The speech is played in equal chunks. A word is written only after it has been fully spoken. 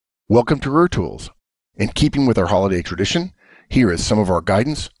Welcome to Career Tools. In keeping with our holiday tradition, here is some of our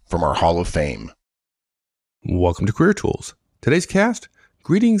guidance from our Hall of Fame. Welcome to Career Tools. Today's cast,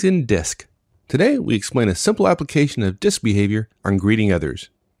 Greetings in DISC. Today, we explain a simple application of DISC behavior on greeting others.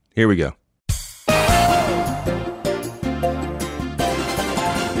 Here we go.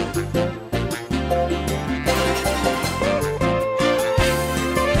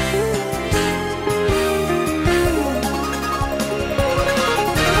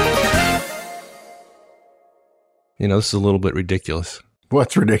 You know, this is a little bit ridiculous.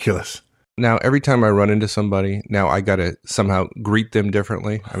 What's ridiculous? Now, every time I run into somebody, now I got to somehow greet them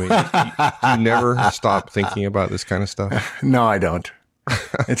differently. I mean, you never stop thinking about this kind of stuff? No, I don't.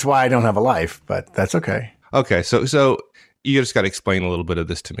 It's why I don't have a life, but that's okay. Okay, so you just got to explain a little bit of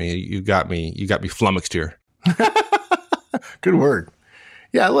this to me. You got me flummoxed here. Good word.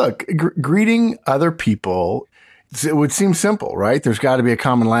 Yeah, look, greeting other people, it would seem simple, right? There's got to be a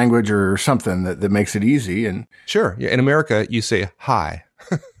common language or something that makes it easy. And sure. Yeah, in America, you say hi.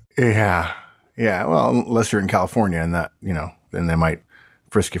 Yeah. Well, unless you're in California and that, then they might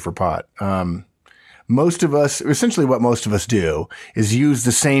frisk you for pot. Most of us, essentially what most of us do is use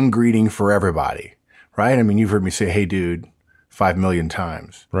the same greeting for everybody, right? I mean, you've heard me say, hey, dude, 5 million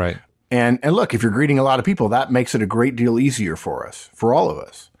times. Right. And look, if you're greeting a lot of people, that makes it a great deal easier for us, for all of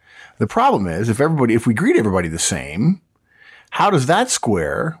us. The problem is if we greet everybody the same, how does that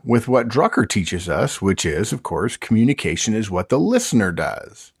square with what Drucker teaches us, which is, of course, communication is what the listener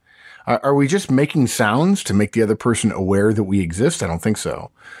does? Are we just making sounds to make the other person aware that we exist? I don't think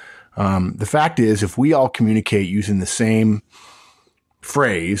so. The fact is, if we all communicate using the same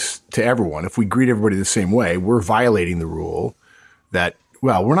phrase to everyone, if we greet everybody the same way, we're violating the rule that,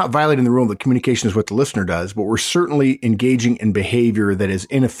 well, we're not violating the rule that communication is what the listener does, but we're certainly engaging in behavior that is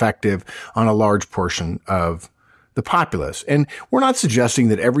ineffective on a large portion of the populace. And we're not suggesting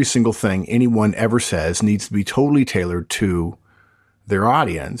that every single thing anyone ever says needs to be totally tailored to their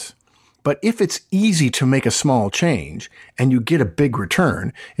audience. But if it's easy to make a small change and you get a big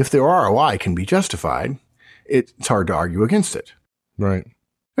return, if the ROI can be justified, it's hard to argue against it. Right.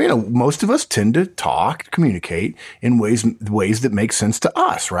 Most of us tend to communicate in ways that make sense to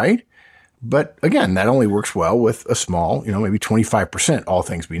us, right? But again, that only works well with a small, maybe 25%, all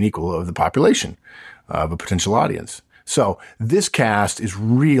things being equal, of the population of a potential audience. So this cast is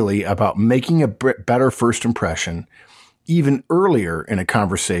really about making a better first impression even earlier in a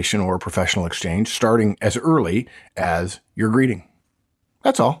conversation or a professional exchange, starting as early as your greeting.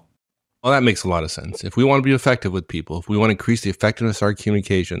 That's all. Well, that makes a lot of sense. If we want to be effective with people, if we want to increase the effectiveness of our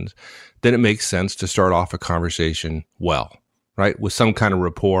communications, then it makes sense to start off a conversation well, right? With some kind of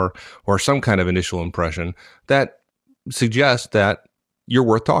rapport or some kind of initial impression that suggests that you're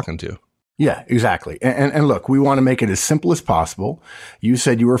worth talking to. Yeah, exactly. And look, we want to make it as simple as possible. You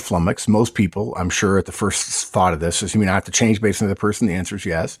said you were flummoxed. Most people, I'm sure, at the first thought of this, is, you mean I have to change based on the person? The answer is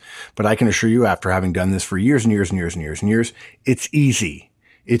yes. But I can assure you, after having done this for years and years and years and years and years, it's easy.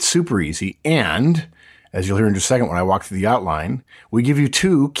 It's super easy. And as you'll hear in just a second when I walk through the outline, we give you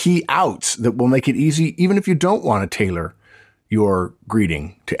 2 key outs that will make it easy, even if you don't want to tailor your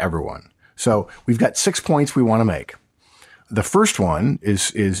greeting to everyone. So we've got 6 points we want to make. The first one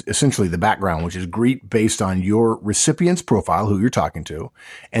is essentially the background, which is greet based on your recipient's profile, who you're talking to.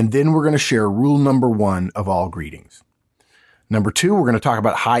 And then we're going to share rule number 1 of all greetings. Number 2, we're going to talk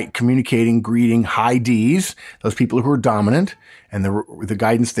about communicating, greeting high Ds, those people who are dominant. And the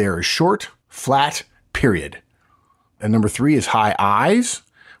guidance there is short, flat, period. And number 3 is high Is,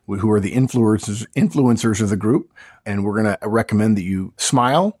 who are the influencers of the group. And we're going to recommend that you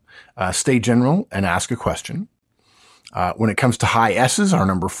smile, stay general, and ask a question. When it comes to high S's, our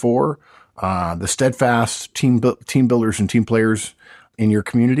number 4, the steadfast team builders and team players in your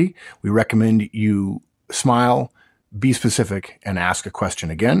community, we recommend you smile, be specific, and ask a question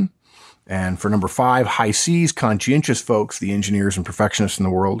again. And for number 5, high C's, conscientious folks, the engineers and perfectionists in the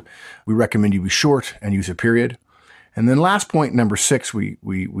world, we recommend you be short and use a period. And then last point, number 6, we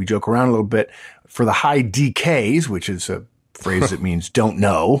joke around a little bit. For the high DKs, which is a phrase that means don't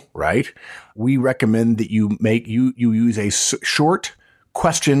know, right? We recommend that you use a short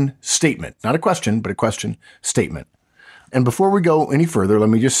question statement, not a question, but a question statement. And before we go any further, let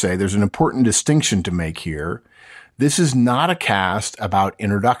me just say there's an important distinction to make here. This is not a cast about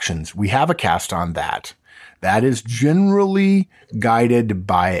introductions. We have a cast on that. That is generally guided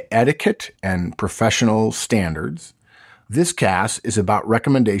by etiquette and professional standards. This cast is about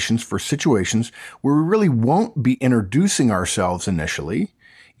recommendations for situations where we really won't be introducing ourselves initially,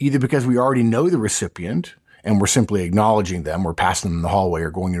 either because we already know the recipient and we're simply acknowledging them or passing them in the hallway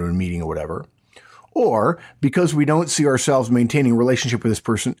or going into a meeting or whatever, or because we don't see ourselves maintaining a relationship with this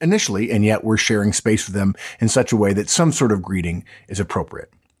person initially, and yet we're sharing space with them in such a way that some sort of greeting is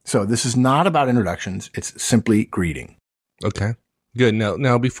appropriate. So this is not about introductions. It's simply greeting. Okay. Good.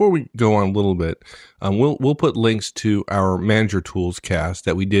 Now, before we go on a little bit, we'll put links to our Manager Tools cast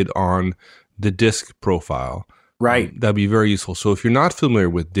that we did on the DISC profile. Right. That'd be very useful. So if you're not familiar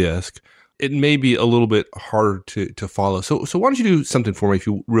with DISC, it may be a little bit harder to follow. So why don't you do something for me, if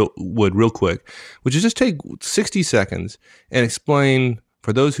you would, real quick, which is just take 60 seconds and explain,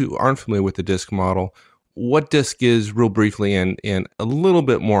 for those who aren't familiar with the DISC model, what DISC is real briefly, and a little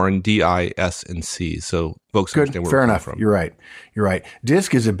bit more on D, I, S, and C. So folks understand where Fair we're enough. from. You're right.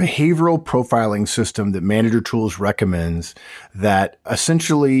 DISC is a behavioral profiling system that Manager Tools recommends that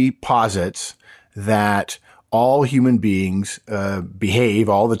essentially posits that all human beings behave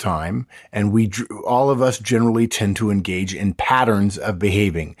all the time, and all of us generally tend to engage in patterns of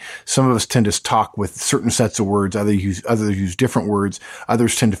behaving. Some of us tend to talk with certain sets of words, others use different words,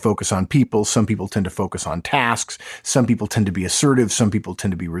 others tend to focus on people, some people tend to focus on tasks, some people tend to be assertive, some people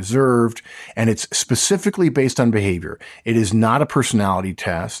tend to be reserved, and it's specifically based on behavior. It is not a personality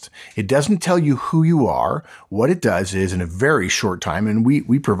test. It doesn't tell you who you are. What it does is, in a very short time, and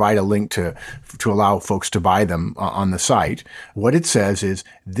we provide a link to allow folks to buy them on the site. What it says is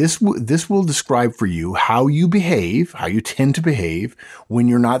this will describe for you how you behave, how you tend to behave when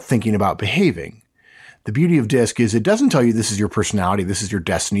you're not thinking about behaving. The beauty of DISC is it doesn't tell you this is your personality, this is your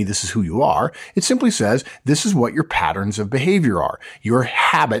destiny, this is who you are. It simply says this is what your patterns of behavior are. Your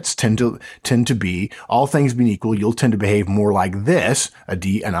habits tend to be, all things being equal, you'll tend to behave more like this, a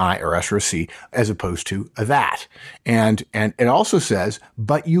D, an I, or S, or a C, as opposed to a that. And it also says,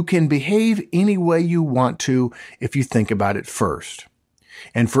 but you can behave any way you want to if you think about it first.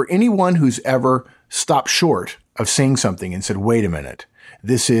 And for anyone who's ever stopped short of saying something and said, wait a minute,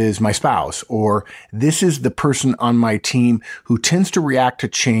 this is my spouse, or this is the person on my team who tends to react to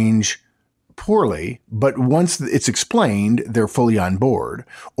change poorly, but once it's explained, they're fully on board.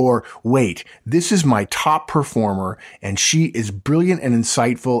 Or wait, this is my top performer and she is brilliant and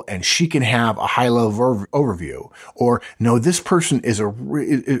insightful and she can have a high level overview. Or no, this person is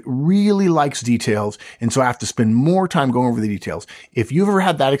it really likes details, and so I have to spend more time going over the details. If you've ever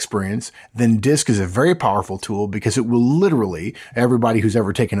had that experience, then DISC is a very powerful tool, because it will literally, everybody who's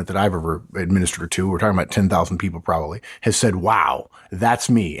ever taken it that I've ever administered to, we're talking about 10,000 people probably, has said, wow, that's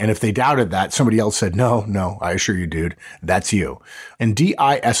me. And if they doubted that, somebody else said, no, I assure you, dude, that's you. And D,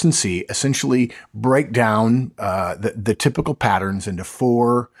 I, S, and C essentially break down the typical patterns into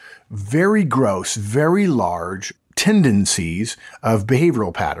 4 very gross, very large tendencies of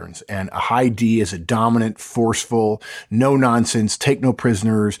behavioral patterns. And a high D is a dominant, forceful, no nonsense, take no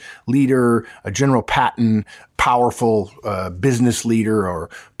prisoners leader, a General Patton, powerful business leader or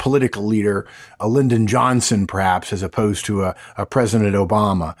political leader, a Lyndon Johnson perhaps, as opposed to a President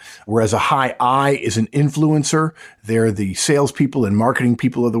Obama. Whereas a high I is an influencer. They're the salespeople and marketing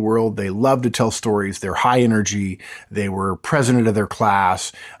people of the world. They love to tell stories. They're high energy. They were president of their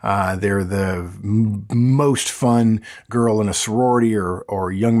class. They're the most fun girl in a sorority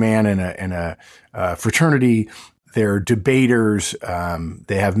or young man in a fraternity. They're debaters.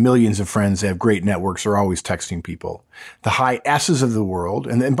 They have millions of friends. They have great networks. They're always texting people. The high S's of the world.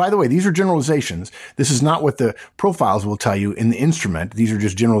 And by the way, these are generalizations. This is not what the profiles will tell you in the instrument. These are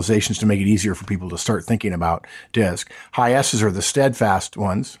just generalizations to make it easier for people to start thinking about DISC. High S's are the steadfast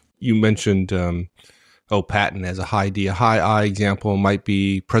ones. You mentioned, Patton as a high D. A high I example might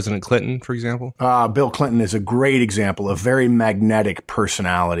be President Clinton, for example. Bill Clinton is a great example of very magnetic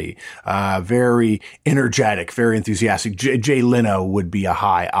personality, very energetic, very enthusiastic. Jay Leno would be a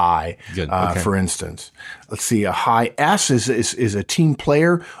high I, for instance. Let's see. A high S is a team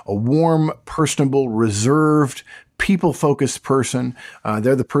player, a warm, personable, reserved, people-focused person.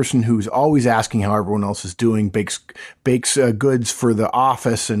 They're the person who's always asking how everyone else is doing, bakes goods for the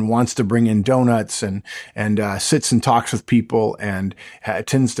office and wants to bring in donuts and sits and talks with people and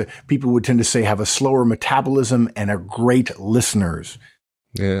people would tend to say have a slower metabolism and are great listeners.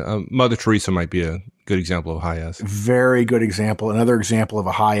 Yeah, Mother Teresa might be a good example of high S. Very good example. Another example of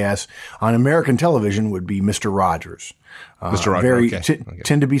a high S on American television would be Mr. Rogers. Mr. Rogers,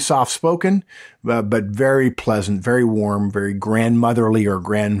 tend to be soft-spoken, but very pleasant, very warm, very grandmotherly or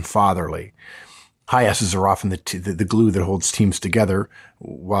grandfatherly. High S's are often the glue that holds teams together,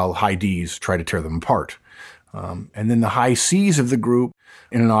 while high Ds try to tear them apart. And then the high C's of the group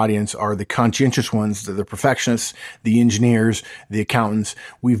in an audience are the conscientious ones, the perfectionists, the engineers, the accountants.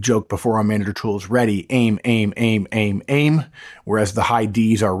 We've joked before on Manager Tools, ready, aim, aim, aim, aim, aim, whereas the high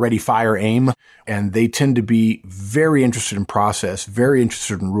D's are ready, fire, aim. And they tend to be very interested in process, very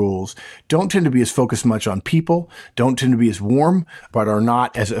interested in rules, don't tend to be as focused much on people, don't tend to be as warm, but are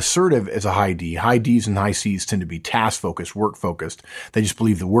not as assertive as a high D. High D's and high C's tend to be task-focused, work-focused. They just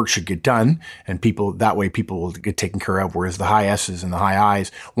believe the work should get done, and that way people will get taken care of, whereas the high S's and the high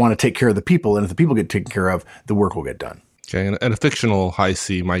I's want to take care of the people, and if the people get taken care of, the work will get done. Okay, and a fictional high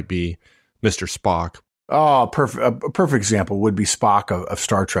C might be Mr. Spock. Oh, a perfect example would be Spock of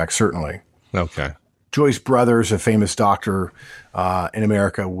Star Trek, certainly. Okay. Joyce Brothers, a famous doctor in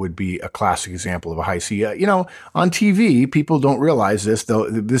America, would be a classic example of a high C. On TV, people don't realize this, though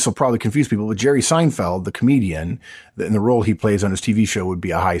this will probably confuse people, but Jerry Seinfeld, the comedian, in the role he plays on his TV show would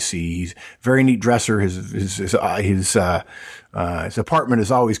be a high C. He's a very neat dresser. His apartment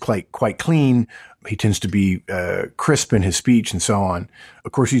is always quite clean. He tends to be crisp in his speech and so on.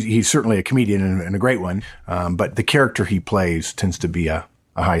 Of course, he's certainly a comedian and a great one, but the character he plays tends to be a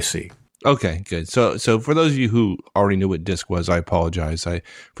high C. Okay, good. So for those of you who already knew what DISC was, I apologize.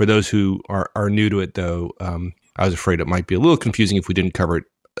 For those who are new to it, though, I was afraid it might be a little confusing if we didn't cover it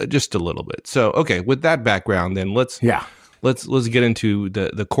just a little bit. So, okay, with that background, then let's get into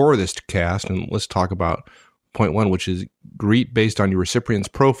the core of this cast, and let's talk about point one, which is greet based on your recipient's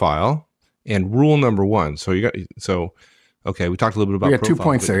profile, and rule number one. Okay, we talked a little bit about we got profile, 2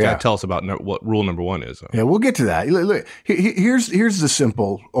 points there. Yeah, tell us about what rule number one is. Yeah, we'll get to that. Look, here's the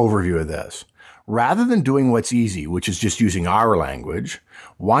simple overview of this. Rather than doing what's easy, which is just using our language,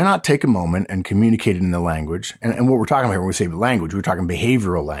 why not take a moment and communicate it in the language? And what we're talking about here when we say language, we're talking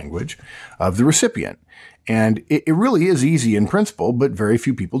behavioral language of the recipient. And it really is easy in principle, but very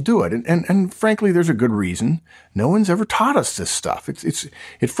few people do it. And frankly, there's a good reason. No one's ever taught us this stuff.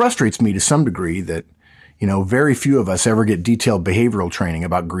 It frustrates me to some degree that very few of us ever get detailed behavioral training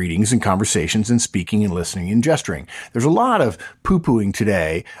about greetings and conversations and speaking and listening and gesturing. There's a lot of poo-pooing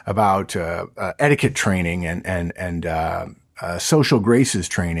today about etiquette training and social graces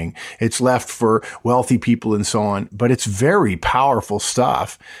training. It's left for wealthy people and so on, but it's very powerful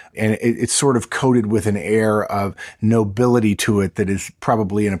stuff. And it's sort of coated with an air of nobility to it that is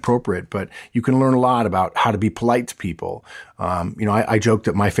probably inappropriate, but you can learn a lot about how to be polite to people. I joke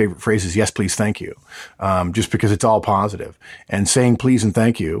that my favorite phrase is yes, please, thank you, just because it's all positive. And saying please and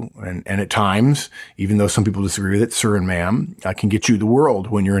thank you, and at times, even though some people disagree with it, sir and ma'am, can get you the world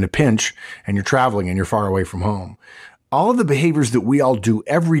when you're in a pinch and you're traveling and you're far away from home. All of the behaviors that we all do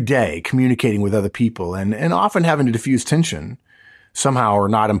every day, communicating with other people and often having to diffuse tension, somehow are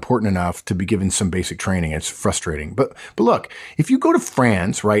not important enough to be given some basic training. It's frustrating. But look, if you go to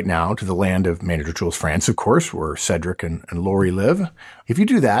France right now, to the land of Manager Tools, France, of course, where Cedric and Lori live, if you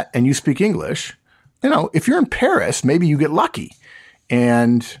do that and you speak English, if you're in Paris, maybe you get lucky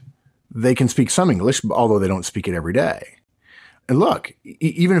and they can speak some English, although they don't speak it every day. And look,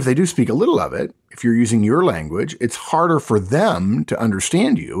 even if they do speak a little of it, if you're using your language, it's harder for them to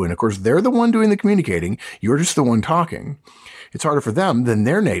understand you. And of course, they're the one doing the communicating. You're just the one talking. It's harder for them than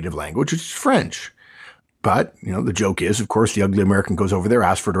their native language, which is French. But, the joke is, of course, the ugly American goes over there,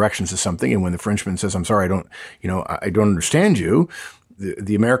 asks for directions to something. And when the Frenchman says, I'm sorry, I don't understand you,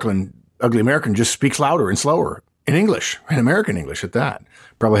 the ugly American just speaks louder and slower in English, in American English at that.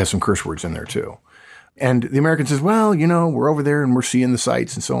 Probably has some curse words in there too. And the American says, well, we're over there and we're seeing the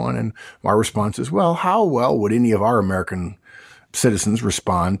sights and so on. And our response is, well, how well would any of our American citizens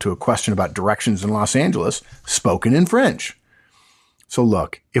respond to a question about directions in Los Angeles spoken in French? So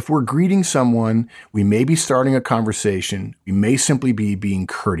look, if we're greeting someone, we may be starting a conversation. We may simply be being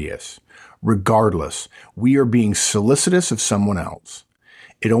courteous. Regardless, we are being solicitous of someone else.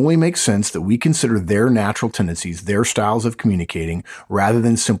 It only makes sense that we consider their natural tendencies, their styles of communicating, rather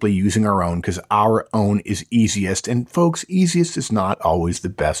than simply using our own, because our own is easiest. And folks, easiest is not always the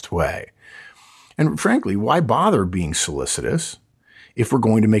best way. And frankly, why bother being solicitous if we're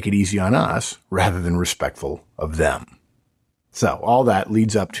going to make it easy on us rather than respectful of them? So all that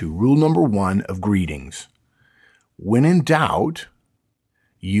leads up to rule number one of greetings. When in doubt,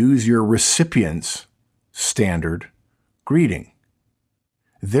 use your recipient's standard greeting.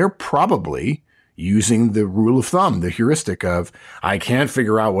 They're probably using the rule of thumb, the heuristic of, I can't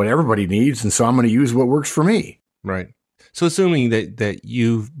figure out what everybody needs, and so I'm going to use what works for me. Right. So assuming that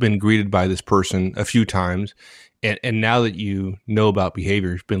you've been greeted by this person a few times And now that you know about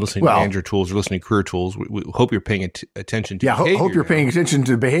behavior, you've been listening to Manager Tools or listening to Career Tools, we hope you're paying attention to behavior. Hope you're paying attention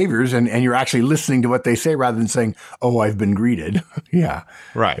to behaviors and you're actually listening to what they say rather than saying, oh, I've been greeted. Yeah.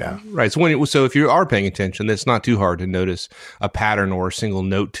 Right. Yeah. Right. So if you are paying attention, it's not too hard to notice a pattern or a single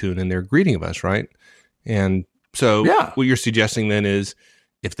note tune in their greeting of us, right? And so what you're suggesting then is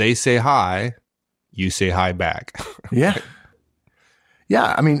if they say hi, you say hi back. Yeah.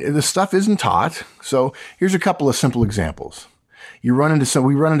 Yeah, I mean, the stuff isn't taught. So here's a couple of simple examples. We run into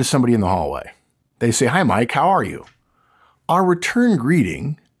somebody in the hallway. They say, "Hi, Mike, how are you?" Our return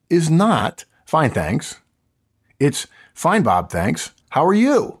greeting is not "Fine, thanks." It's "Fine, Bob, thanks. How are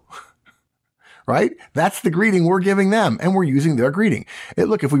you?" Right? That's the greeting we're giving them, and we're using their greeting.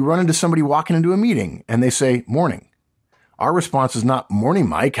 Look, if we run into somebody walking into a meeting and they say, "Morning," our response is not "Morning,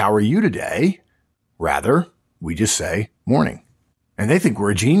 Mike, how are you today?" Rather, we just say "Morning." And they think we're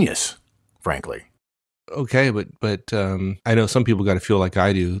a genius, frankly. Okay, but I know some people got to feel like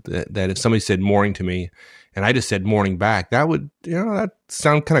I do, that if somebody said morning to me and I just said morning back, that would, that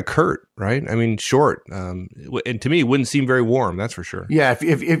sound kind of curt, right? I mean, short. And to me, it wouldn't seem very warm, that's for sure. Yeah,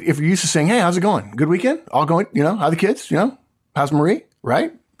 if you're used to saying, "Hey, how's it going? Good weekend? All going, how are the kids? How's Marie?"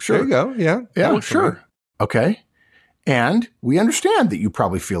 Right? Sure. There you go, yeah. Yeah, sure. Okay. And we understand that you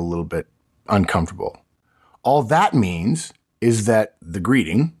probably feel a little bit uncomfortable. All that means is that the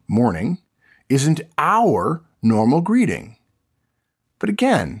greeting, morning, isn't our normal greeting. But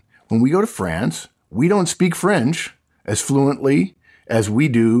again, when we go to France, we don't speak French as fluently as we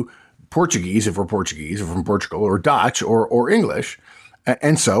do Portuguese, if we're Portuguese, or from Portugal, or Dutch, or English.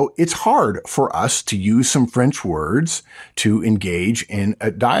 And so it's hard for us to use some French words to engage in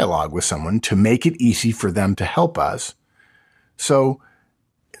a dialogue with someone to make it easy for them to help us. So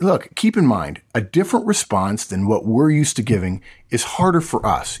look, keep in mind, a different response than what we're used to giving is harder for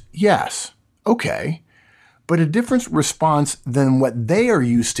us. Yes, okay. But a different response than what they are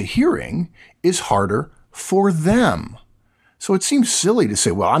used to hearing is harder for them. So it seems silly to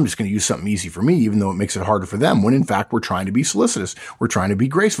say, well, I'm just going to use something easy for me, even though it makes it harder for them, when in fact we're trying to be solicitous. We're trying to be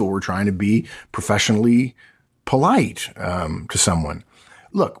graceful. We're trying to be professionally polite to someone.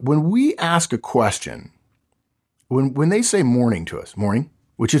 Look, when we ask a question, when they say morning to us, morning,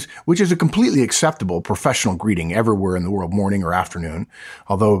 which is a completely acceptable professional greeting everywhere in the world, morning or afternoon.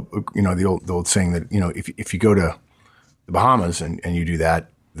 Although, the old saying that, if you go to the Bahamas and you do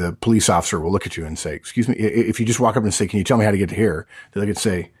that, the police officer will look at you and say, "Excuse me." If you just walk up and say, "Can you tell me how to get to here?" They'll look and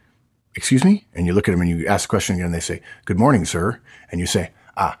say, "Excuse me?" And you look at them and you ask the question again and they say, "Good morning, sir." And you say,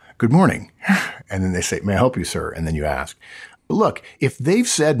 "Good morning." And then they say, "May I help you, sir?" And then you ask. But look, if they've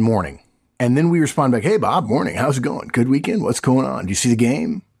said morning, and then we respond back, "Hey, Bob, morning. How's it going? Good weekend? What's going on? Do you see the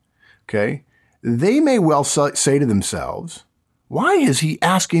game?" Okay. They may well say to themselves, "Why is he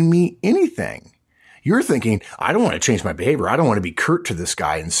asking me anything?" You're thinking, "I don't want to change my behavior. I don't want to be curt to this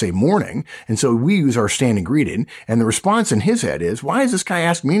guy and say morning." And so we use our standing greeting. And the response in his head is, "Why is this guy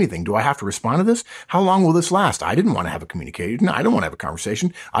asking me anything? Do I have to respond to this? How long will this last? I didn't want to have a communication. I don't want to have a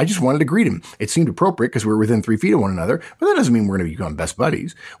conversation. I just wanted to greet him. It seemed appropriate because we were within 3 feet of one another, but that doesn't mean we're going to become best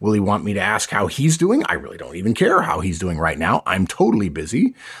buddies. Will he want me to ask how he's doing? I really don't even care how he's doing right now. I'm totally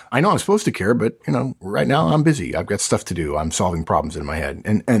busy. I know I'm supposed to care, but right now I'm busy. I've got stuff to do. I'm solving problems in my head."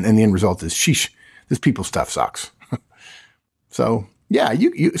 And the end result is, sheesh, this people stuff sucks. So yeah,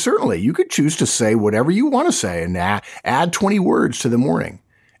 you certainly, you could choose to say whatever you want to say and add 20 words to the morning.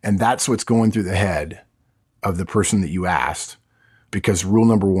 And that's what's going through the head of the person that you asked, because rule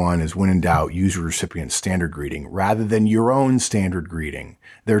number 1 is, when in doubt, use your recipient's standard greeting rather than your own standard greeting.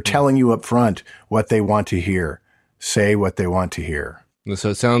 They're telling you up front what they want to hear. Say what they want to hear. So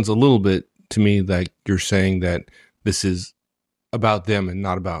it sounds a little bit to me like you're saying that this is about them and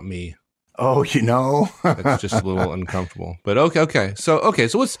not about me. Oh, That's just a little uncomfortable. But okay. So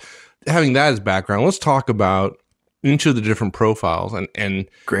let's, having that as background, let's talk about each of the different profiles and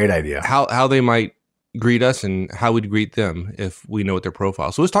great idea. How they might greet us and how we'd greet them if we know what their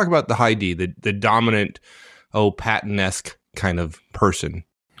profile. So let's talk about the high D, the dominant, Patton-esque kind of person.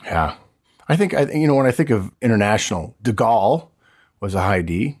 Yeah. I think, when I think of international, de Gaulle was a high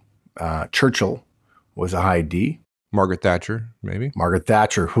D. Churchill was a high D. Margaret Thatcher, maybe. Margaret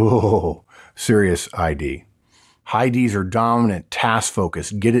Thatcher, serious ID. High Ds are dominant,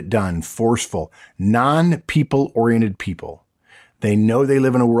 task-focused, get it done, forceful, non-people-oriented people. They know they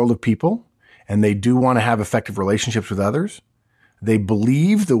live in a world of people, and they do want to have effective relationships with others. They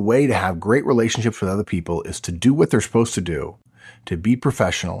believe the way to have great relationships with other people is to do what they're supposed to do, to be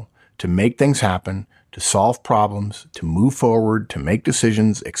professional, to make things happen, to solve problems, to move forward, to make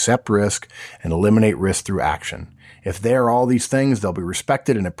decisions, accept risk, and eliminate risk through action. If they're all these things, they'll be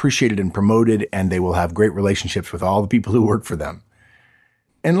respected and appreciated and promoted, and they will have great relationships with all the people who work for them.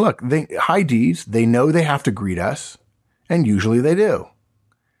 And look, high Ds, they know they have to greet us, and usually they do.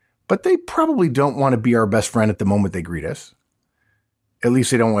 But they probably don't want to be our best friend at the moment they greet us. At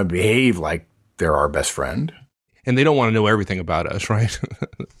least they don't want to behave like they're our best friend. And they don't want to know everything about us, right?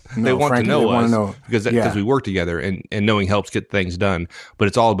 They want to know us because we work together, and knowing helps get things done. But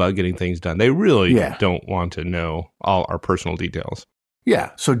it's all about getting things done. They really don't want to know all our personal details.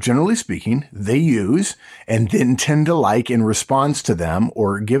 Yeah. So generally speaking, they use and then tend to like in response to them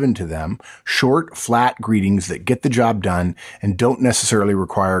or given to them short, flat greetings that get the job done and don't necessarily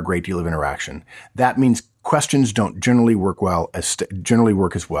require a great deal of interaction. That means questions don't generally work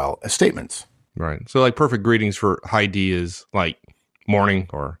as well as statements. Right. So like perfect greetings for high D is like morning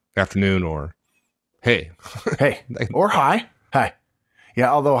or afternoon or hey. Hey. Or hi. Hi.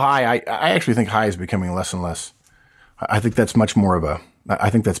 Yeah, although hi, I actually think hi is becoming less and less. I think that's much more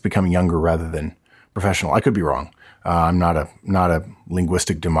I think that's becoming younger rather than professional. I could be wrong. I'm not a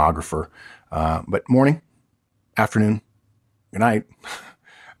linguistic demographer. But morning, afternoon, good night,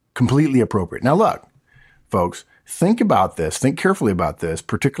 completely appropriate. Now look, folks, think about this. Think carefully about this,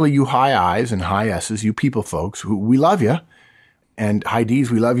 particularly you high I's and high S's, you people folks, who we love you, and high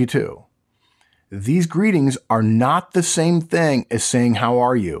D's, we love you too. These greetings are not the same thing as saying, how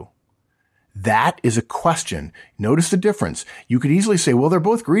are you? That is a question. Notice the difference. You could easily say, well, they're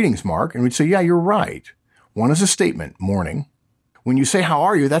both greetings, Mark. And we'd say, yeah, you're right. One is a statement, morning. When you say, how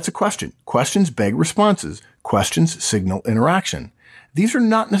are you? That's a question. Questions beg responses. Questions signal interaction. These are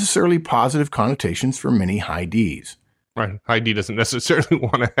not necessarily positive connotations for many high Ds. Right. High D doesn't necessarily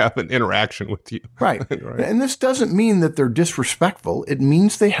want to have an interaction with you. Right. Right. And this doesn't mean that they're disrespectful. It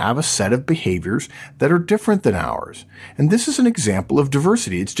means they have a set of behaviors that are different than ours. And this is an example of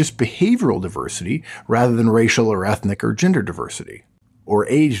diversity. It's just behavioral diversity rather than racial or ethnic or gender diversity or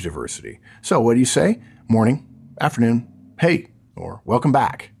age diversity. So what do you say? Morning, afternoon, hey, or welcome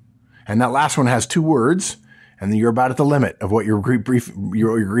back. And that last one has 2 words, and then you're about at the limit of what your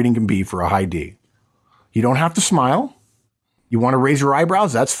greeting can be for a high D. You don't have to smile. You want to raise your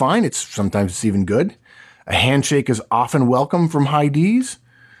eyebrows? That's fine. Sometimes it's even good. A handshake is often welcome from high Ds,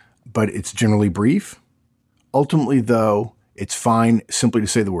 but it's generally brief. Ultimately, though, it's fine simply to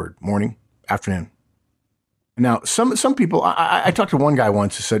say the word morning, afternoon. Now, some people, I talked to one guy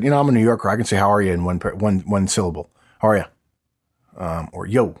once who said, I'm a New Yorker. I can say, how are you in one syllable. How are you? Or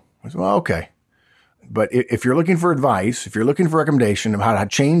yo. I said, well, okay. But if you're looking for advice, if you're looking for recommendation of how to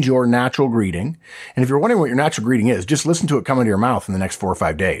change your natural greeting, and if you're wondering what your natural greeting is, just listen to it come into your mouth in the next 4 or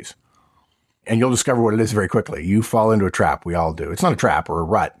 5 days. And you'll discover what it is very quickly. You fall into a trap. We all do. It's not a trap or a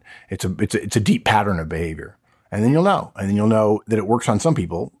rut. It's a deep pattern of behavior. And then you'll know. And then you'll know that it works on some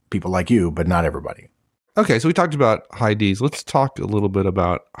people like you, but not everybody. Okay, so we talked about high Ds. Let's talk a little bit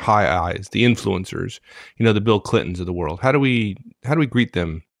about high Is, the influencers, the Bill Clintons of the world. How do we greet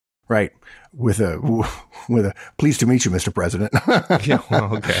them? Right. With a pleased to meet you, Mr. President. Yeah.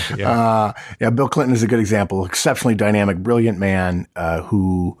 Well, okay. Yeah. Bill Clinton is a good example. Exceptionally dynamic, brilliant man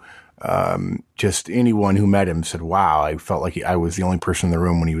who just anyone who met him said, wow, I felt like I was the only person in the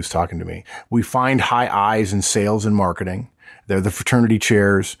room when he was talking to me. We find high Is in sales and marketing. They're the fraternity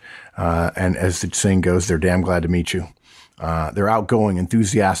chairs. And as the saying goes, they're damn glad to meet you. They're outgoing,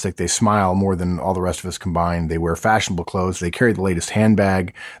 enthusiastic. They smile more than all the rest of us combined. They wear fashionable clothes. They carry the latest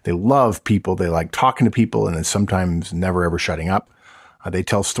handbag. They love people. They like talking to people and then sometimes never ever shutting up. They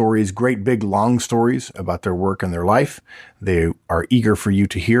tell stories, great big long stories about their work and their life. They are eager for you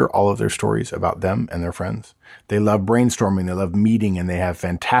to hear all of their stories about them and their friends. They love brainstorming. They love meeting, and they have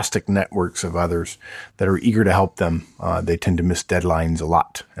fantastic networks of others that are eager to help them. They tend to miss deadlines a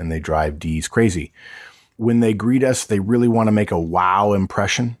lot, and they drive Ds crazy. When they greet us, they really want to make a wow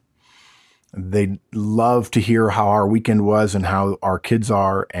impression. They love to hear how our weekend was and how our kids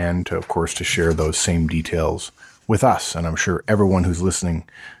are, and of course, to share those same details with us. And I'm sure everyone who's listening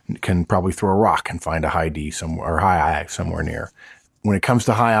can probably throw a rock and find a high D somewhere or high I somewhere near. When it comes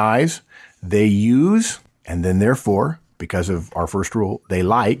to high Is, they use, and then therefore, because of our first rule, they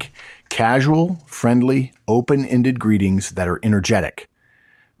like casual, friendly, open-ended greetings that are energetic.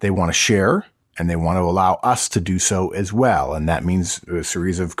 They want to share, and they want to allow us to do so as well. And that means a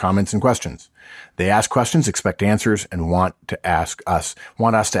series of comments and questions. They ask questions, expect answers, and want us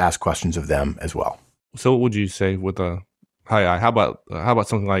to ask questions of them as well. So what would you say with a high I? How about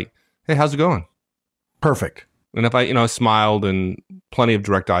something like, hey, how's it going? Perfect. And if I smiled and plenty of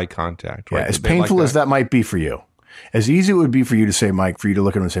direct eye contact. Right? Yeah, as painful as that might be for you, as easy it would be for you to say, Mike, for you to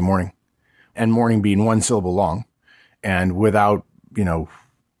look at him and say morning, and morning being one syllable long, and without,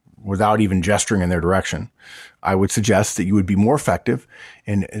 without even gesturing in their direction, I would suggest that you would be more effective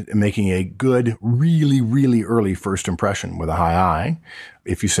in making a good, really, really early first impression with a high I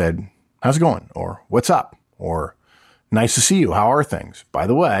if you said, how's it going? Or what's up? Or nice to see you. How are things? By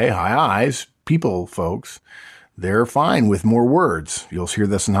the way, high I's, people, folks, they're fine with more words. You'll hear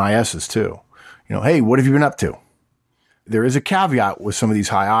this in high S's too. Hey, what have you been up to? There is a caveat with some of these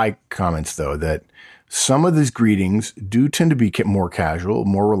high I comments, though, that some of these greetings do tend to be more casual,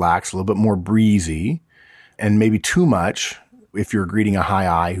 more relaxed, a little bit more breezy, and maybe too much if you're greeting a high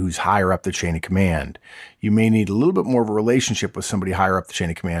I who's higher up the chain of command. You may need a little bit more of a relationship with somebody higher up the chain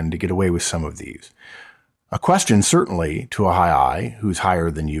of command to get away with some of these. A question, certainly, to a high I who's higher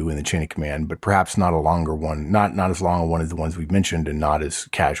than you in the chain of command, but perhaps not a longer one, not as long a one as the ones we've mentioned and not as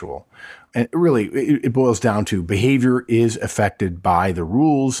casual. And really, it boils down to behavior is affected by the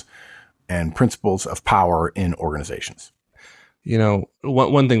rules and principles of power in organizations.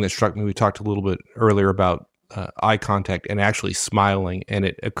 One thing that struck me, we talked a little bit earlier about eye contact and actually smiling, and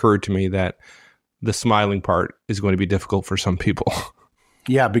it occurred to me that the smiling part is going to be difficult for some people.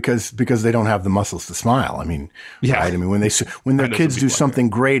 Yeah, because they don't have the muscles to smile. I mean, yeah. Right? I mean, when their kids do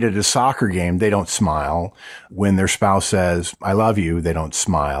something great at a soccer game, they don't smile. When their spouse says, I love you, they don't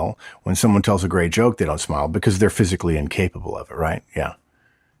smile. When someone tells a great joke, they don't smile because they're physically incapable of it, right? Yeah.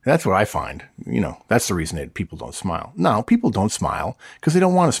 That's what I find. That's the reason that people don't smile. No, people don't smile because they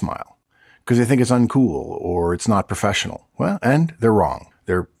don't want to smile, because they think it's uncool or it's not professional. Well, and they're wrong.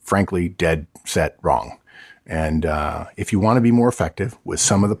 They're frankly dead set wrong. And if you want to be more effective with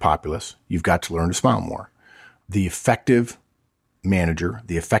some of the populace, you've got to learn to smile more. The effective manager,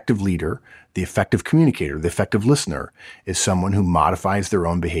 the effective leader, the effective communicator, the effective listener is someone who modifies their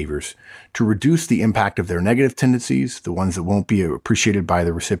own behaviors to reduce the impact of their negative tendencies, the ones that won't be appreciated by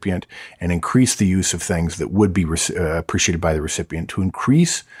the recipient, and increase the use of things that would be appreciated by the recipient to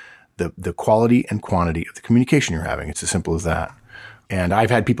increase the quality and quantity of the communication you're having. It's as simple as that. And I've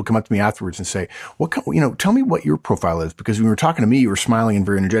had people come up to me afterwards and say, tell me what your profile is, because when you were talking to me, you were smiling and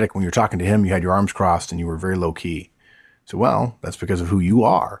very energetic. When you were talking to him, you had your arms crossed and you were very low key. So, well, that's because of who you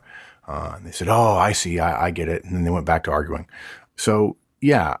are. And they said, oh, I see. I get it. And then they went back to arguing. So,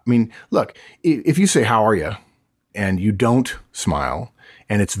 yeah, I mean, look, if you say, how are you? And you don't smile,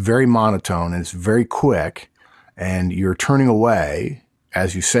 and it's very monotone and it's very quick, and you're turning away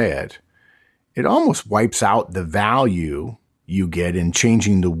as you say it, it almost wipes out the value you get in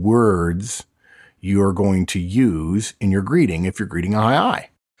changing the words you're going to use in your greeting if you're greeting a high I.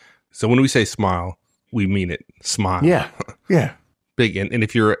 So when we say smile, we mean it. Smile. Yeah. Yeah. Big. And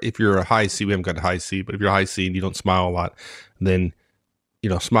if you're a high C, we haven't got a high C, but if you're a high C and you don't smile a lot, then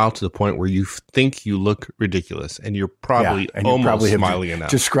smile to the point where you think you look ridiculous, and you're probably almost smiling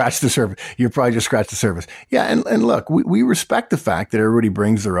enough. Just scratch the surface. You're probably just scratched the surface. Yeah, and look, we respect the fact that everybody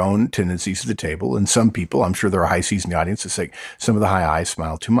brings their own tendencies to the table, and some people, I'm sure there are high C's in the audience, that say some of the high I's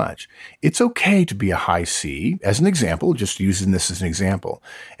smile too much. It's okay to be a high C, as an example, just using this as an example,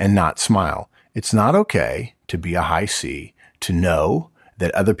 and not smile. It's not okay to be a high C, to know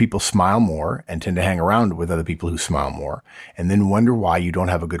that other people smile more and tend to hang around with other people who smile more, and then wonder why you don't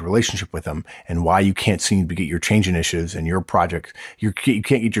have a good relationship with them and why you can't seem to get your change initiatives and your project. You can't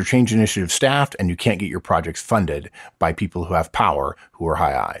get your change initiative staffed, and you can't get your projects funded by people who have power, who are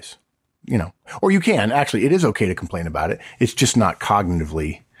high I's. Or you can. Actually, it is okay to complain about it. It's just not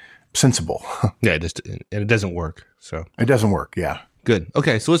cognitively sensible. Yeah, it doesn't work. So it doesn't work. Yeah. Good.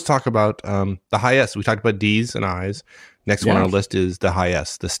 Okay, so let's talk about the high S. We talked about D's and I's. Next one on our list is the high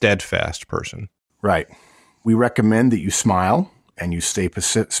S, the steadfast person. Right. We recommend that you smile and you stay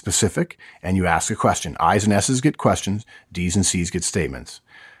specific and you ask a question. I's and S's get questions. D's and C's get statements.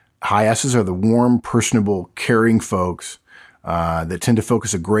 High S's are the warm, personable, caring folks that tend to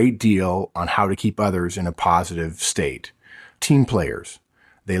focus a great deal on how to keep others in a positive state. Team players.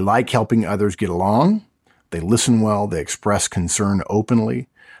 They like helping others get along. They listen well. They express concern openly.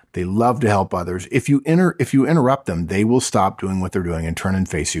 They love to help others. If you interrupt them, they will stop doing what they're doing and turn and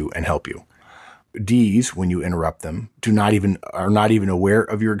face you and help you. D's, when you interrupt them, are not even aware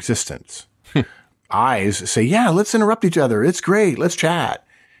of your existence. I's say, yeah, let's interrupt each other. It's great. Let's chat.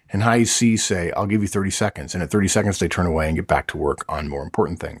 And high C's say, I'll give you 30 seconds. And at 30 seconds, they turn away and get back to work on more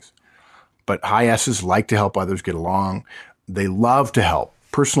important things. But high S's like to help others get along. They love to help,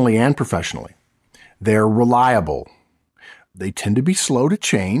 personally and professionally. They're reliable. They tend to be slow to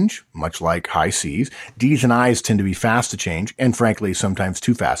change, much like high C's. D's and I's tend to be fast to change, and frankly, sometimes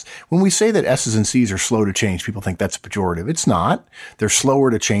too fast. When we say that S's and C's are slow to change, people think that's pejorative. It's not. They're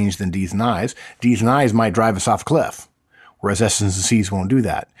slower to change than D's and I's. D's and I's might drive us off a cliff, whereas S's and C's won't do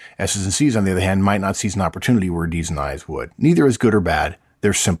that. S's and C's, on the other hand, might not seize an opportunity where D's and I's would. Neither is good or bad.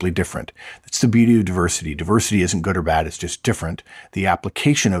 They're simply different. That's the beauty of diversity. Diversity isn't good or bad. It's just different. The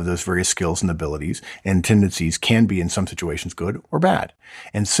application of those various skills and abilities and tendencies can be in some situations good or bad.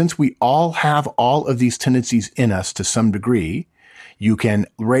 And since we all have all of these tendencies in us to some degree, you can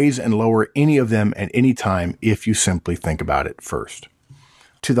raise and lower any of them at any time if you simply think about it first.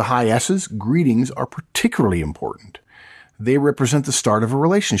 To the high S's, greetings are particularly important. They represent the start of a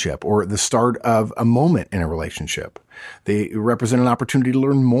relationship or the start of a moment in a relationship. They represent an opportunity to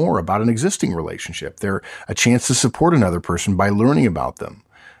learn more about an existing relationship. They're a chance to support another person by learning about them.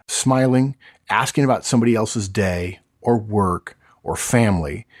 Smiling, asking about somebody else's day or work or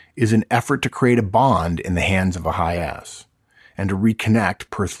family is an effort to create a bond in the hands of a high S and to reconnect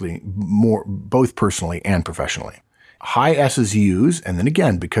both personally and professionally. High S's use, and then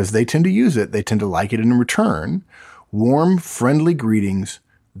again, because they tend to use it, they tend to like it in return, warm, friendly greetings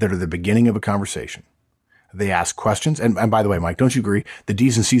that are the beginning of a conversation. They ask questions. And by the way, Mike, don't you agree? The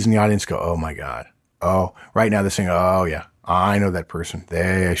D's and C's in the audience go, oh my God. Oh, right now they're saying, oh yeah, I know that person.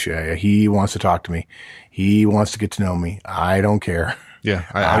 He wants to talk to me. He wants to get to know me. I don't care. Yeah.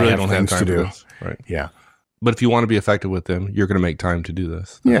 I really don't have time to do this. Right. Yeah. But if you want to be effective with them, you're going to make time to do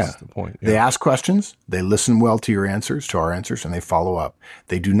this. That's the point. Yeah. They ask questions. They listen well to our answers, and they follow up.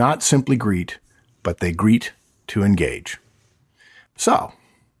 They do not simply greet, but they greet to engage. So,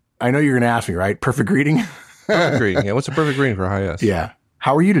 I know you're going to ask me, right? Perfect greeting? Perfect greeting. Yeah. What's a perfect greeting for a high S? Yeah.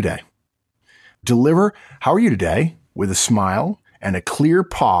 How are you today? Deliver, how are you today? With a smile and a clear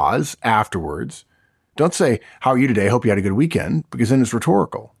pause afterwards. Don't say, how are you today? Hope you had a good weekend, because then it's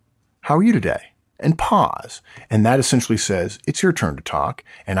rhetorical. How are you today? And pause. And that essentially says, it's your turn to talk,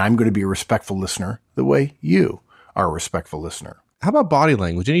 and I'm going to be a respectful listener the way you are a respectful listener. How about body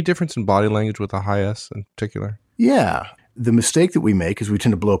language? Any difference in body language with a high S in particular? Yeah. The mistake that we make is we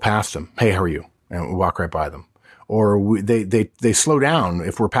tend to blow past them. Hey, how are you? And we walk right by them. Or they slow down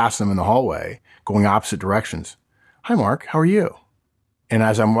if we're passing them in the hallway, going opposite directions. Hi, Mark. How are you? And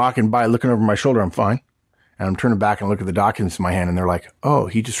as I'm walking by, looking over my shoulder, I'm fine. And I'm turning back and look at the documents in my hand, and they're like, oh,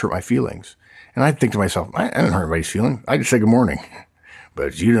 he just hurt my feelings. And I think to myself, I didn't hurt anybody's feelings. I just said good morning.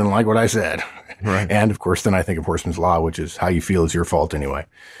 But you didn't like what I said. Right. And, of course, then I think of Horstman's Law, which is how you feel is your fault anyway.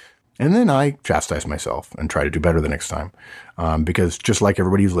 And then I chastise myself and try to do better the next time. Because just like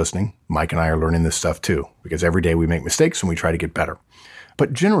everybody who's listening, Mike and I are learning this stuff too. Because every day we make mistakes and we try to get better.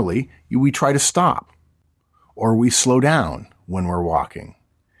 But generally, we try to stop or we slow down when we're walking.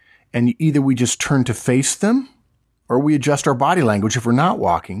 And either we just turn to face them, or we adjust our body language if we're not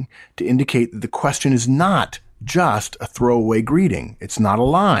walking to indicate that the question is not just a throwaway greeting. It's not a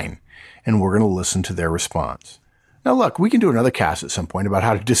line. And we're going to listen to their response. Now, look, we can do another cast at some point about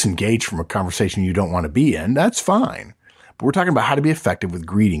how to disengage from a conversation you don't want to be in. That's fine. But we're talking about how to be effective with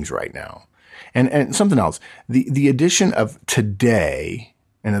greetings right now. And something else. The addition of today,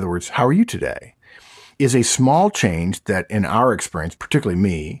 in other words, how are you today, is a small change that in our experience, particularly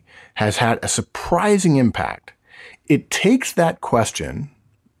me, has had a surprising impact. It takes that question,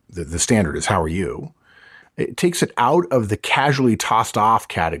 the standard is, how are you? It takes it out of the casually tossed off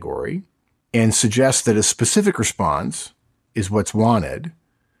category and suggests that a specific response is what's wanted.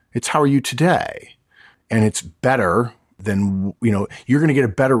 It's how are you today? And it's better than, you're going to get a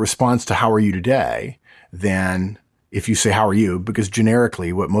better response to how are you today than if you say, how are you? Because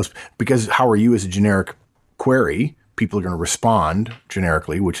generically, because how are you is a generic query, people are going to respond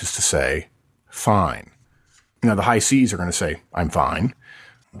generically, which is to say, fine. Now, the high C's are going to say, I'm fine.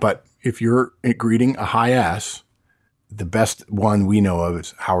 But if you're greeting a high S, the best one we know of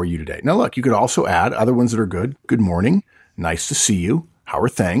is, how are you today? Now, look, you could also add other ones that are good. Good morning. Nice to see you. How are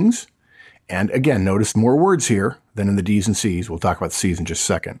things? And again, notice more words here than in the D's and C's. We'll talk about the C's in just a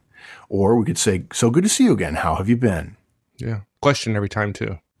second. Or we could say, so good to see you again. How have you been? Yeah. Question every time,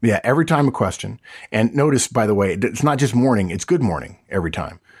 too. Yeah, every time a question. And notice, by the way, it's not just morning. It's good morning every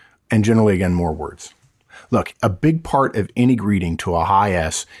time. And generally, again, more words. Look, a big part of any greeting to a high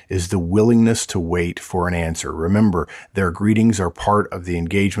S is the willingness to wait for an answer. Remember, their greetings are part of the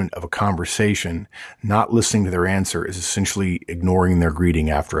engagement of a conversation. Not listening to their answer is essentially ignoring their greeting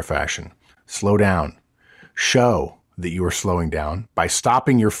after a fashion. Slow down. Show that you are slowing down by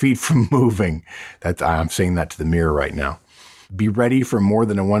stopping your feet from moving. I'm saying that to the mirror right now. Be ready for more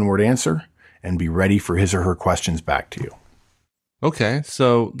than a one-word answer, and be ready for his or her questions back to you. Okay,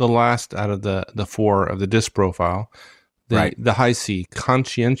 so the last out of the four of the DISC profile, the high C,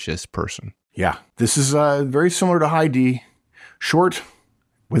 conscientious person. Yeah, this is very similar to high D, short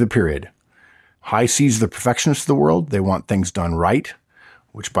with a period. High C is the perfectionists of the world. They want things done right,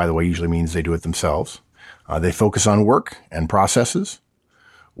 which, by the way, usually means they do it themselves. They focus on work and processes.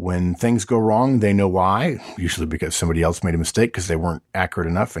 When things go wrong, they know why, usually because somebody else made a mistake because they weren't accurate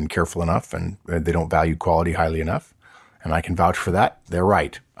enough and careful enough, and they don't value quality highly enough. And I can vouch for that. They're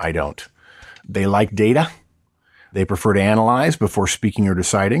right. I don't. They like data. They prefer to analyze before speaking or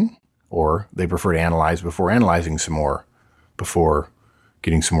deciding, or they prefer to analyze before analyzing some more, before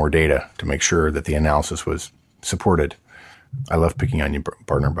getting some more data to make sure that the analysis was supported. I love picking on you,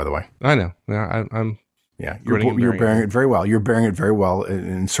 partner, by the way. I know. Yeah, I'm. Yeah, you're bearing it very well. You're bearing it very well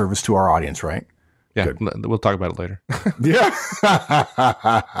in service to our audience, right? Yeah, good. We'll talk about it later. Yeah.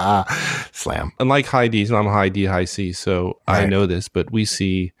 Slam. Unlike high Ds, I'm a high D, high C, so right. I know this, but we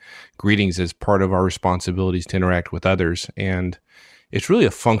see greetings as part of our responsibilities to interact with others. And it's really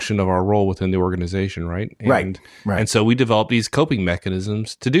a function of our role within the organization, right? Right. And so we develop these coping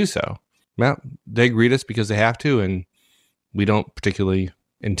mechanisms to do so. Now, they greet us because they have to, and we don't particularly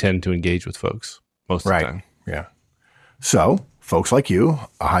intend to engage with folks most of the time. Yeah. So folks like you,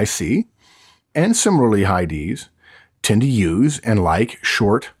 a high C, and similarly high Ds, tend to use and like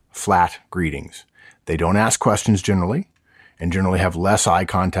short, flat greetings. They don't ask questions generally, and generally have less eye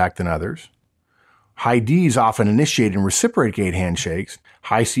contact than others. High Ds often initiate and reciprocate handshakes.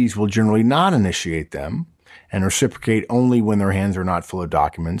 High Cs will generally not initiate them and reciprocate only when their hands are not full of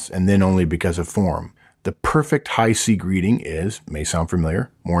documents, and then only because of form. The perfect high C greeting is, may sound familiar,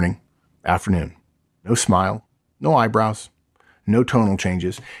 morning, afternoon. No smile, no eyebrows, no tonal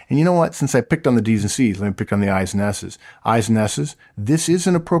changes. And you know what? Since I picked on the D's and C's, let me pick on the I's and S's. I's and S's, this is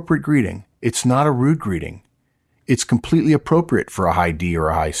an appropriate greeting. It's not a rude greeting. It's completely appropriate for a high D or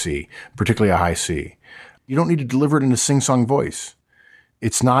a high C, particularly a high C. You don't need to deliver it in a sing-song voice.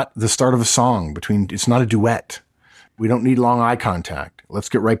 It's not the start of a song it's not a duet. We don't need long eye contact. Let's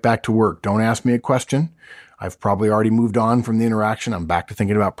get right back to work. Don't ask me a question. I've probably already moved on from the interaction. I'm back to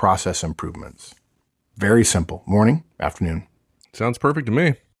thinking about process improvements. Very simple. Morning, afternoon. Sounds perfect to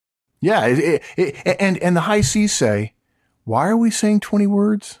me. Yeah. And the high C's say, why are we saying 20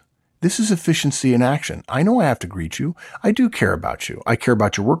 words? This is efficiency in action. I know I have to greet you. I do care about you. I care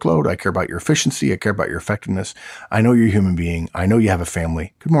about your workload. I care about your efficiency. I care about your effectiveness. I know you're a human being. I know you have a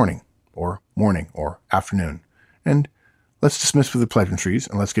family. Good morning or afternoon. And let's dismiss with the pleasantries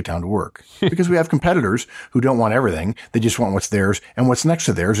and let's get down to work. Because we have competitors who don't want everything. They just want what's theirs and what's next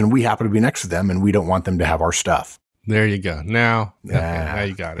to theirs. And we happen to be next to them and we don't want them to have our stuff. There you go. Now you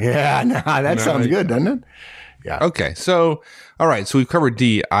got it. Yeah, that sounds good, doesn't it? Yeah. Okay. So, all right. So we've covered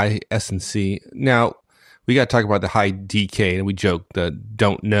D, I, S, and C. Now we got to talk about the high DK, and we joke that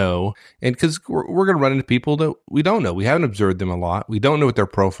don't know. And because we're going to run into people that we don't know. We haven't observed them a lot. We don't know what their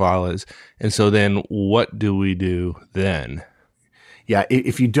profile is. And so then what do we do then? Yeah.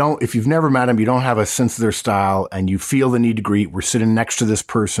 If you've never met them, you don't have a sense of their style and you feel the need to greet, we're sitting next to this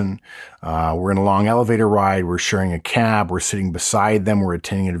person. We're in a long elevator ride. We're sharing a cab. We're sitting beside them. We're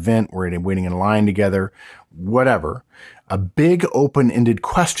attending an event. We're waiting in line together, whatever. A big open-ended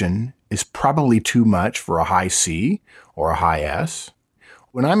question is probably too much for a high C or a high S.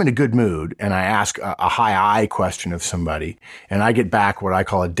 When I'm in a good mood and I ask a high I question of somebody and I get back what I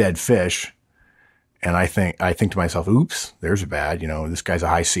call a dead fish, and I think to myself, oops, there's a bad, this guy's a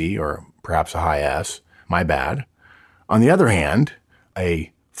high C or perhaps a high S, my bad. On the other hand,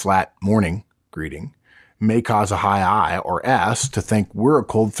 a flat morning greeting may cause a high I or S to think we're a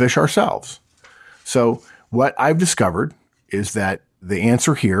cold fish ourselves. So what I've discovered is that the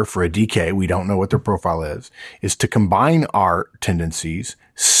answer here for a DK, we don't know what their profile is to combine our tendencies,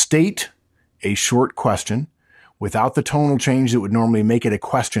 state a short question without the tonal change that would normally make it a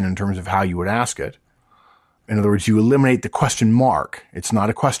question in terms of how you would ask it. In other words, you eliminate the question mark. It's not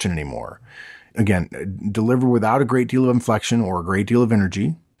a question anymore. Again, deliver without a great deal of inflection or a great deal of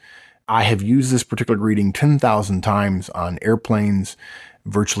energy. I have used this particular greeting 10,000 times on airplanes,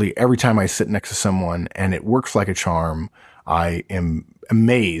 virtually every time I sit next to someone, and it works like a charm. I am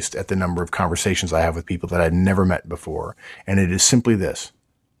amazed at the number of conversations I have with people that I'd never met before. And it is simply this: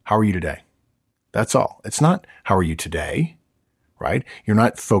 how are you today? That's all. It's not, how are you today? Right? You're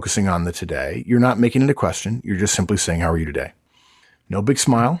not focusing on the today. You're not making it a question. You're just simply saying, how are you today? No big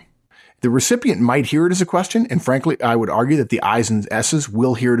smile. The recipient might hear it as a question. And frankly, I would argue that the I's and S's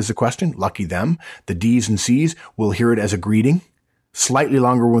will hear it as a question. Lucky them. The D's and C's will hear it as a greeting. Slightly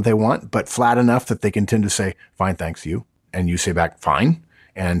longer when they want, but flat enough that they can tend to say, fine, thanks, you. And you say back, fine.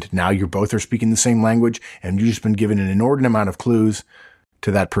 And now you both are speaking the same language and you've just been given an inordinate amount of clues to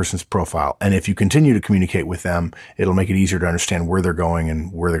that person's profile. And if you continue to communicate with them, it'll make it easier to understand where they're going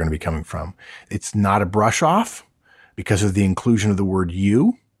and where they're going to be coming from. It's not a brush off because of the inclusion of the word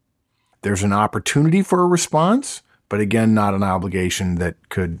you. There's an opportunity for a response, but again, not an obligation that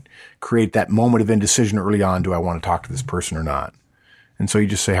could create that moment of indecision early on. Do I want to talk to this person or not? And so you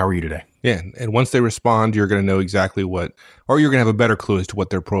just say, how are you today? Yeah. And once they respond, you're going to know exactly what, or you're going to have a better clue as to what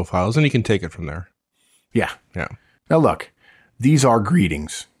their profile is, and you can take it from there. Yeah. Yeah. Now, look, these are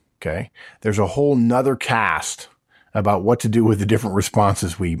greetings. Okay. There's a whole nother cast about what to do with the different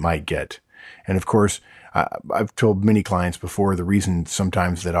responses we might get. And of course, I've told many clients before, the reason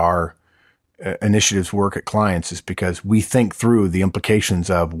sometimes that our initiatives work at clients is because we think through the implications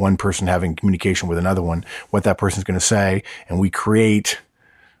of one person having communication with another one, what that person's going to say, and we create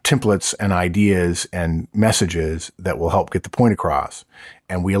templates and ideas and messages that will help get the point across.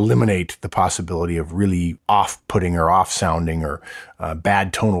 And we eliminate the possibility of really off-putting or off-sounding or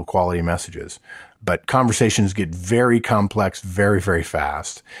bad tonal quality messages. But conversations get very complex very, very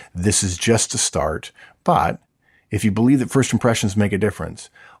fast. This is just a start. But if you believe that first impressions make a difference,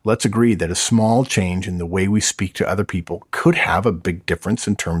 let's agree that a small change in the way we speak to other people could have a big difference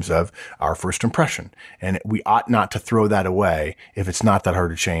in terms of our first impression. And we ought not to throw that away if it's not that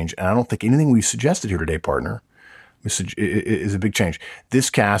hard to change. And I don't think anything we've suggested here today, partner, is a big change. This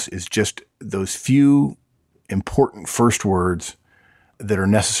cast is just those few important first words that are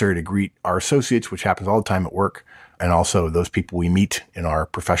necessary to greet our associates, which happens all the time at work, and also those people we meet in our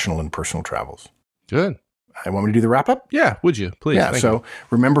professional and personal travels. Good. I want me to do the wrap up? Yeah, would you? Please. Yeah. Thank So you.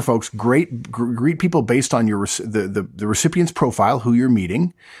 remember, folks, greet people based on your the recipient's profile, who you're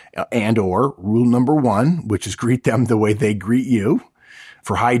meeting, and or rule number 1, which is greet them the way they greet you.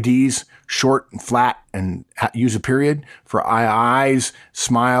 For high D's, short and flat and use a period. For I's,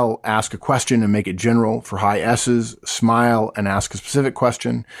 smile, ask a question and make it general. For high S's, smile and ask a specific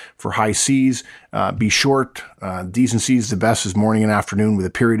question. For high C's, be short. D's and C's, the best is morning and afternoon with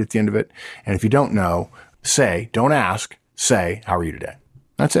a period at the end of it. And if you don't know, say, don't ask, say, how are you today?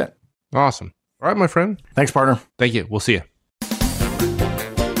 That's it. Awesome. All right, my friend. Thanks, partner. Thank you. We'll see you.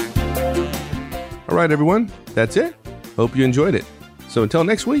 All right, everyone. That's it. Hope you enjoyed it. So until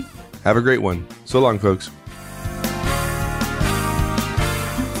next week, have a great one. So long, folks.